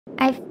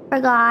I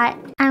forgot.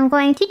 I'm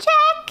going to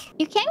check.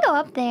 You can go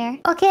up there.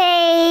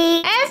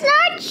 Okay. It's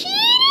not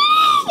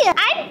cheating!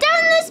 I've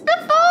done this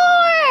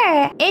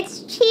before!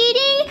 It's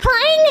cheating.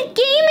 Playing a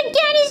game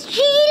again is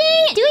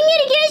cheating. Doing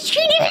it again is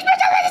cheating. I'm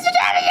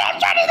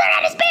trying to learn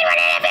how to speedrun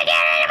it. If I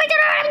don't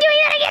know what I'm doing,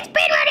 then I get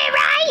speedrun it,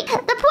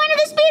 right? The point of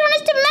the speedrun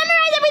is to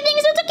memorize everything,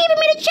 so it's okay for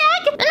me to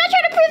check. I'm not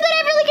trying to prove that I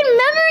have really good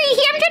memory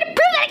here. I'm trying to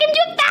prove that I can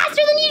do it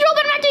faster than usual,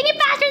 but I'm not doing it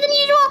faster than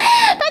usual.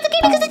 That's okay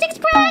because it takes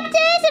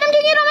practice, and I'm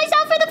doing it on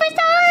myself for the first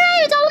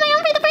time. It's all on my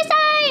own for the first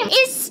time.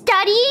 Is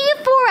studying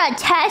for a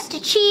test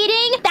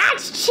cheating?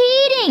 That's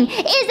cheating.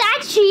 Is that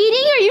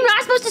cheating? Are you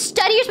not supposed to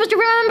study? You're supposed to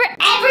remember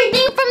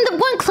everything from the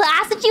one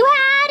class that you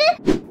had?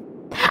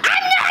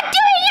 I'm not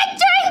doing it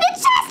during the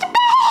test,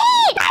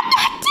 babe! I'm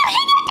not doing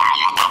it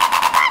during the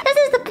test!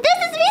 This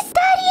is me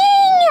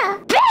studying!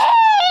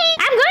 Babe!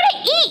 I'm gonna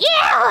eat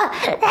you!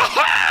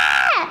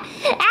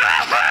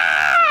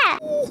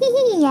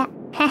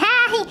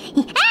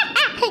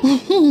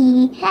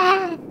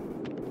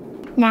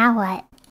 Now what?